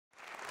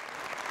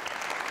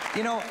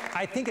You know,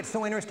 I think it's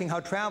so interesting how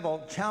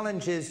travel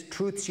challenges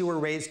truths you were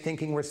raised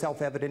thinking were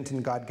self-evident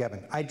and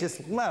God-given. I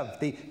just love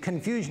the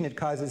confusion it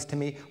causes to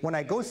me when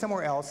I go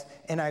somewhere else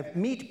and I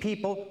meet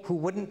people who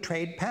wouldn't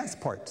trade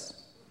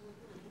passports.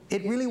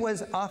 It really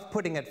was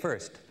off-putting at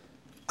first.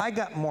 I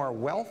got more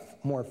wealth,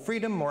 more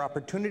freedom, more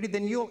opportunity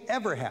than you'll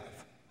ever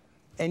have.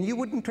 And you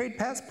wouldn't trade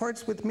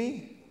passports with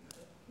me?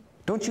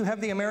 Don't you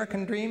have the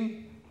American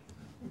dream?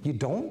 You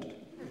don't?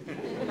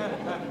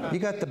 You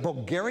got the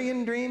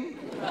Bulgarian dream?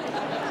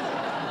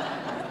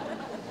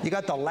 You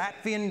got the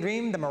Latvian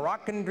dream, the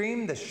Moroccan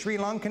dream, the Sri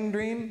Lankan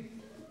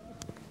dream?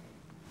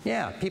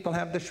 Yeah, people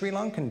have the Sri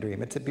Lankan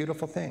dream. It's a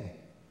beautiful thing.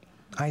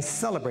 I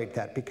celebrate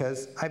that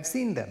because I've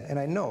seen them and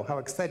I know how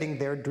exciting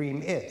their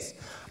dream is.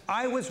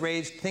 I was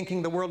raised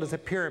thinking the world is a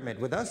pyramid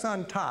with us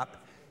on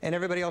top and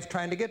everybody else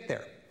trying to get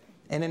there.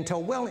 And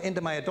until well into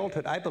my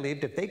adulthood, I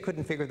believed if they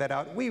couldn't figure that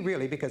out, we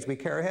really, because we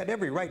care, had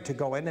every right to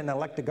go in and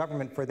elect a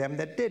government for them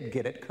that did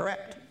get it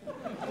correct.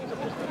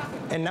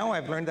 And now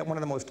I've learned that one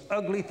of the most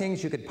ugly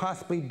things you could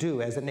possibly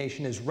do as a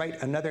nation is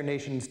write another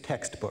nation's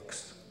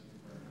textbooks.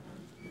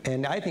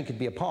 And I think you'd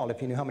be appalled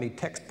if you knew how many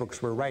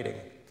textbooks we're writing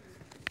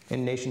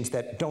in nations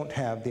that don't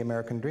have the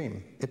American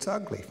dream. It's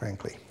ugly,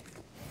 frankly.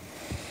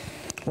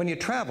 When you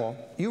travel,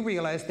 you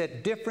realize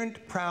that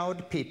different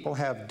proud people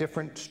have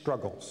different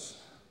struggles.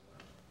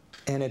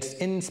 And it's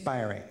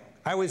inspiring.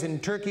 I was in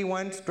Turkey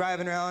once,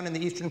 driving around in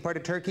the eastern part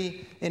of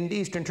Turkey. In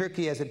eastern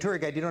Turkey, as a tour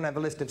guide, you don't have a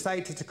list of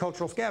sites. It's a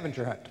cultural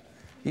scavenger hunt.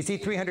 You see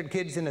 300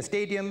 kids in a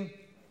stadium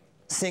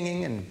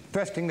singing and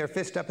thrusting their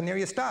fist up in the air.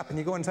 You stop and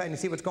you go inside and you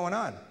see what's going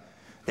on.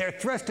 They're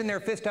thrusting their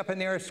fist up in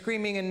the air,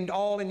 screaming and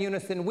all in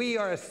unison, "We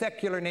are a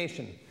secular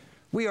nation.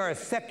 We are a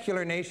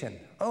secular nation."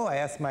 Oh, I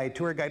asked my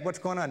tour guide, what's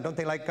going on? Don't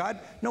they like God?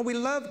 No, we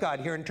love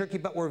God here in Turkey,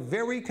 but we're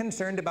very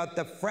concerned about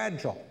the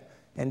fragile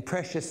and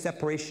precious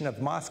separation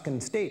of mosque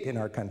and state in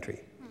our country.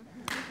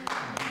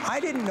 I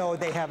didn't know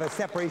they have a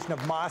separation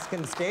of mosque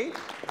and state.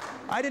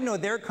 I didn't know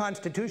their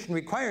constitution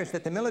requires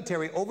that the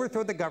military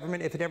overthrow the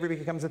government if it ever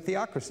becomes a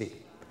theocracy.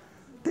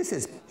 This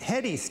is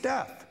heady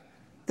stuff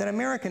that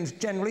Americans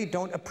generally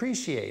don't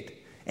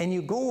appreciate. And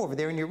you go over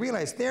there and you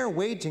realize they're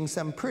waging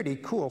some pretty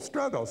cool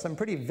struggles, some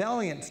pretty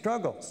valiant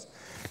struggles.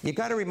 You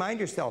got to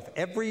remind yourself,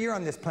 every year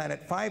on this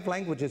planet, 5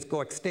 languages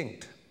go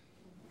extinct.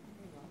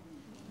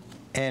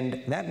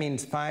 And that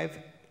means 5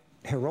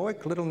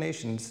 heroic little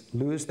nations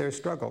lose their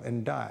struggle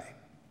and die.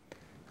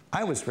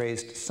 I was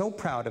raised so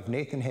proud of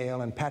Nathan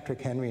Hale and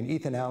Patrick Henry and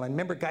Ethan Allen.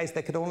 Remember guys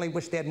that could only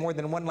wish they had more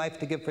than one life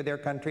to give for their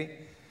country?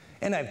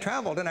 And I've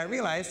traveled and I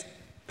realized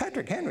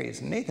Patrick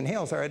Henrys and Nathan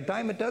Hales are a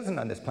dime a dozen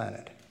on this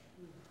planet.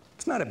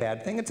 It's not a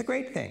bad thing, it's a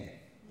great thing.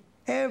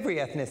 Every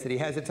ethnicity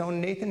has its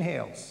own Nathan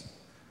Hales.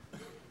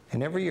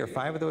 And every year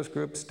 5 of those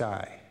groups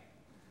die.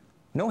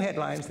 No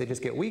headlines, they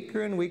just get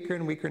weaker and weaker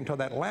and weaker until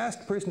that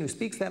last person who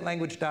speaks that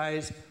language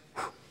dies,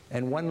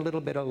 and one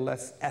little bit of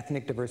less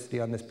ethnic diversity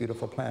on this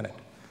beautiful planet.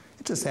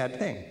 It's a sad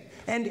thing.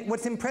 And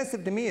what's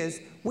impressive to me is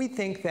we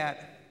think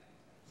that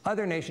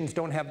other nations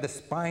don't have the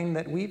spine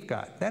that we've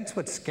got. That's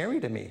what's scary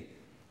to me.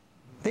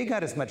 They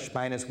got as much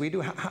spine as we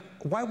do.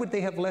 Why would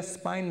they have less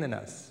spine than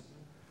us?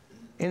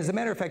 And as a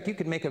matter of fact, you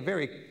could make a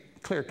very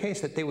clear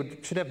case that they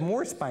should have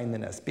more spine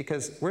than us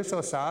because we're so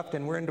soft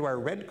and we're into our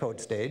red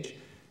coat stage.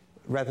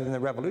 Rather than the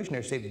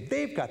revolutionaries say,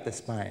 they've got the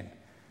spine.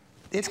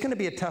 It's going to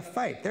be a tough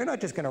fight. They're not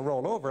just going to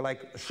roll over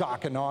like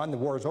shock and awe and the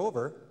war's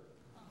over.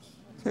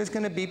 There's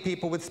going to be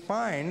people with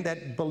spine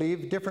that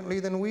believe differently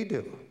than we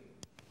do.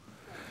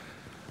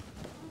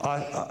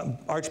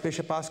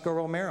 Archbishop Oscar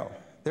Romero,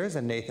 there's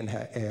a Nathan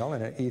Hale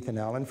and an Ethan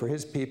Allen for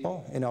his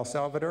people in El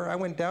Salvador. I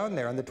went down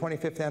there on the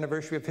 25th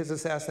anniversary of his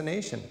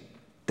assassination.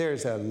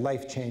 There's a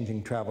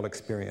life-changing travel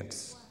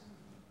experience.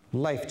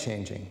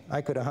 Life-changing.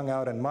 I could have hung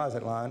out in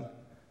Mazatlan.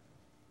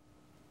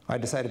 I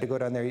decided to go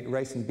down there, eat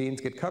rice and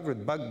beans, get covered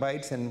with bug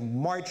bites, and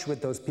march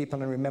with those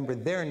people and remember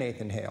their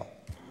Nathan Hale.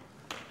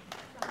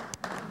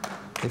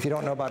 If you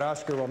don't know about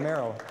Oscar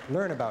Romero,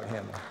 learn about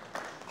him.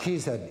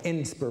 He's an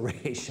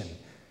inspiration.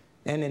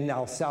 And in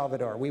El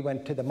Salvador, we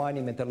went to the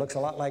monument that looks a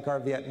lot like our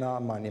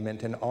Vietnam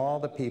monument, and all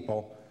the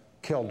people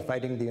killed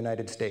fighting the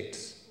United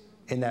States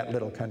in that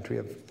little country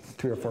of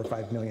 3 or 4 or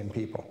 5 million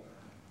people.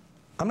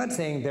 I'm not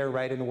saying they're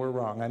right and we're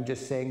wrong. I'm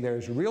just saying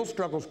there's real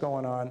struggles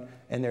going on,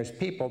 and there's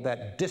people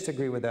that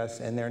disagree with us,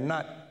 and they're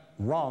not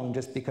wrong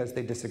just because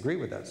they disagree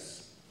with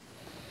us.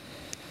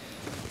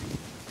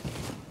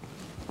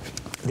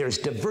 There's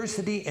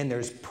diversity and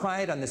there's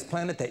pride on this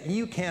planet that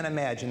you can't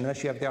imagine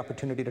unless you have the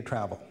opportunity to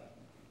travel.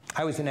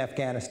 I was in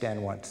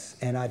Afghanistan once,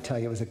 and I tell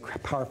you, it was a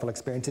powerful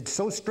experience. It's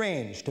so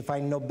strange to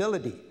find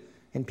nobility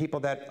in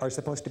people that are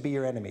supposed to be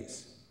your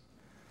enemies.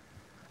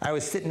 I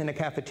was sitting in a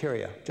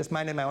cafeteria, just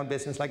minding my own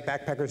business like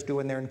backpackers do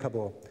when they're in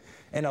Kabul.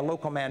 And a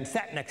local man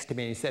sat next to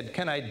me and he said,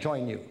 "Can I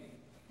join you?"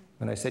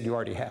 And I said, "You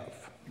already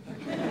have."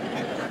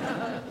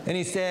 And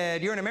he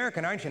said, "You're an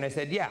American, aren't you?" And I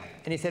said, "Yeah."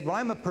 And he said, "Well,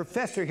 I'm a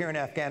professor here in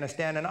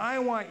Afghanistan, and I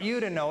want you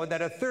to know that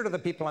 1/3 of the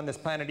people on this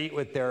planet eat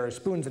with their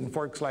spoons and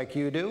forks like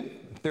you do.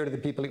 1/3 of the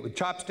people eat with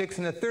chopsticks,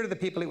 and 1/3 of the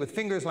people eat with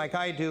fingers like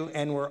I do,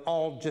 and we're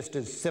all just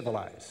as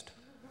civilized."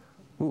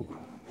 ooh,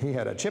 he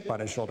had a chip on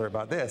his shoulder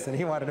about this, and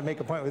he wanted to make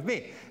a point with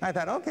me. I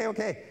thought, okay,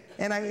 okay.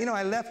 And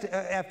I left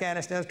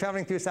Afghanistan, I was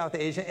traveling through South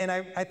Asia, and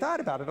I thought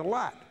about it a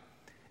lot.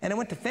 And I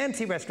went to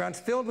fancy restaurants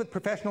filled with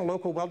professional,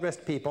 local,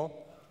 well-dressed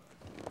people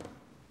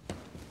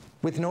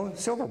with no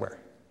silverware.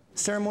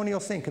 Ceremonial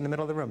sink in the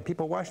middle of the room.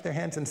 People wash their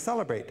hands and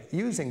celebrate,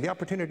 using the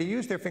opportunity to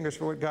use their fingers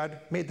for what God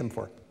made them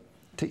for,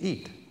 to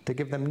eat, to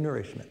give them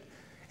nourishment.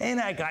 And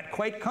I got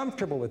quite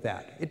comfortable with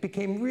that. It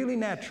became really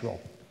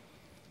natural.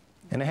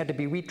 And I had to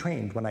be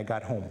retrained when I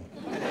got home.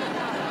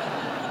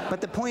 But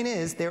the point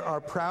is, there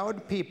are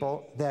proud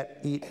people that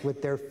eat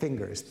with their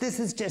fingers. This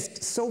is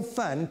just so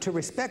fun to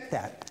respect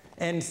that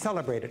and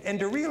celebrate it. And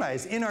to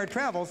realize in our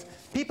travels,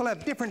 people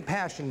have different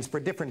passions for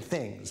different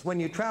things. When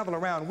you travel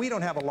around, we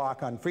don't have a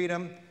lock on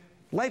freedom.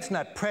 Life's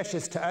not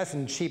precious to us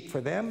and cheap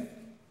for them.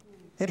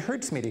 It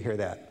hurts me to hear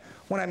that.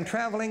 When I'm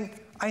traveling,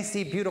 I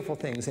see beautiful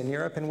things in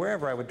Europe, and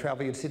wherever I would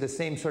travel, you'd see the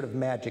same sort of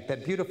magic,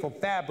 that beautiful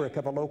fabric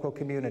of a local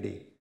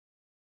community.